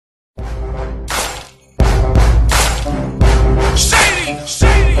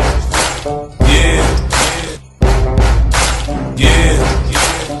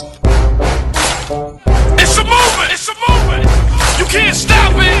It's a movement. It's a movement. You can't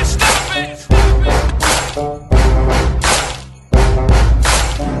stop it. Stop it.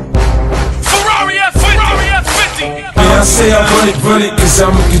 Ferrari F50. I say I run it, cause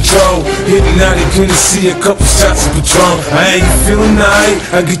I'm in control. Hypnotic, couldn't see a couple shots of Patron. I ain't feeling night,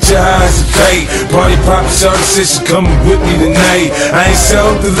 I get your eyes a kite. Party popper, shorty said she coming with me tonight. I ain't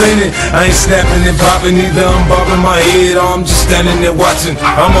self-deleting, I ain't snapping and popping either. I'm bobbing my head or I'm just standing there watching.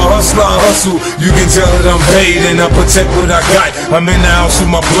 I'm a hustler, I hustle, you can tell that I'm paid. And I protect what I got, I'm in the house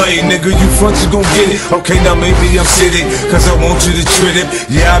with my blade. Nigga, you front, you gon' get it. Okay, now maybe I'm sitting, cause I want you to treat it.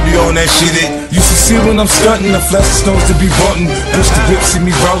 Yeah, I be on that shit it. You should see when I'm stunting, the flash stones to be bunting. Push the whip, see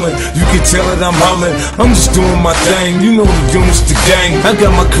me rolling, you can tell that I'm howling. I'm just doing my thing, you know the units, the gang. I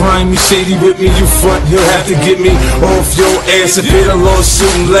got my crime, you shady with me, you front, you'll have to get me off your ass. If it a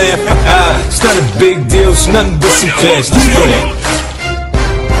lawsuit and laugh, it's not a big deal, it's nothing but some cash.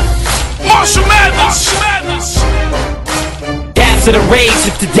 Marshall Madness. To the rage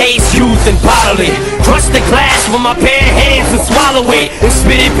of today's youth and bottle it. Crush the glass with my bare hands and swallow it, and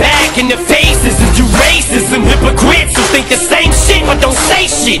spit it back in the faces of you racists and hypocrites who think the same shit but don't say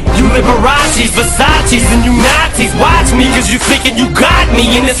shit. You Liberace's, Versace's, and you Nazis. Watch me cause you thinking you got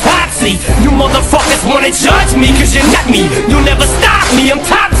me in this hot seat. You motherfuckers wanna judge me cause you're not me. You'll never stop me, I'm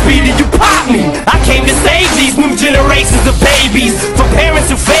top speed and you pop me. I came to save these new generations of babies from parents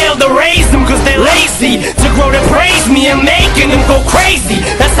who failed to raise them cause they're lazy to grow to praise me and making them go crazy.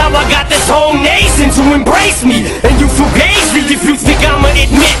 That's how I got this whole nation to embrace me. And you fugazi if you think I'ma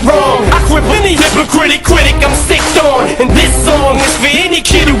admit wrong. I quit any hypocritic critic I'm sicked on. And this song is for any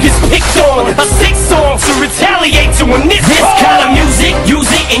kid who gets picked on. A sick song to retaliate to when this kind of music, use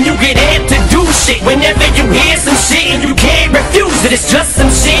it and you get amped to do shit. Whenever you hear some shit and you can't refuse it, it's just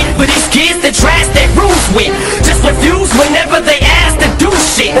some shit for these kids that trash their rules with. Just refuse whenever they ask to do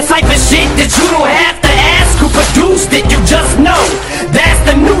shit. The type of shit that you don't have to ask who produced it, you just know. That's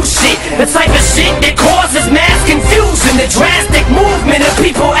the new shit, the type of shit that causes mass confusion. The drastic movement of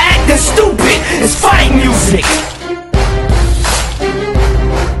people acting stupid is fight music.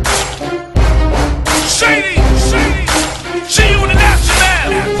 Shady. See you in the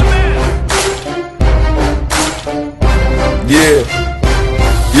aftermath. Yeah,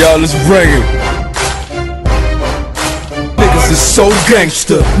 y'all, let's bring it. Niggas is so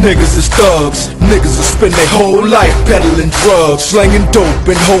gangster, niggas is thugs. Niggas will spend their whole life peddling drugs, slanging dope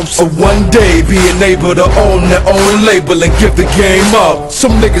in hopes of one day being able to own their own label and give the game up.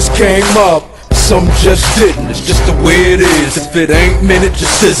 Some niggas came up, some just didn't. It's just the way it is. If it ain't meant, it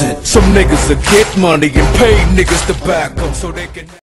just isn't. Some niggas will get money and pay niggas to back them so they can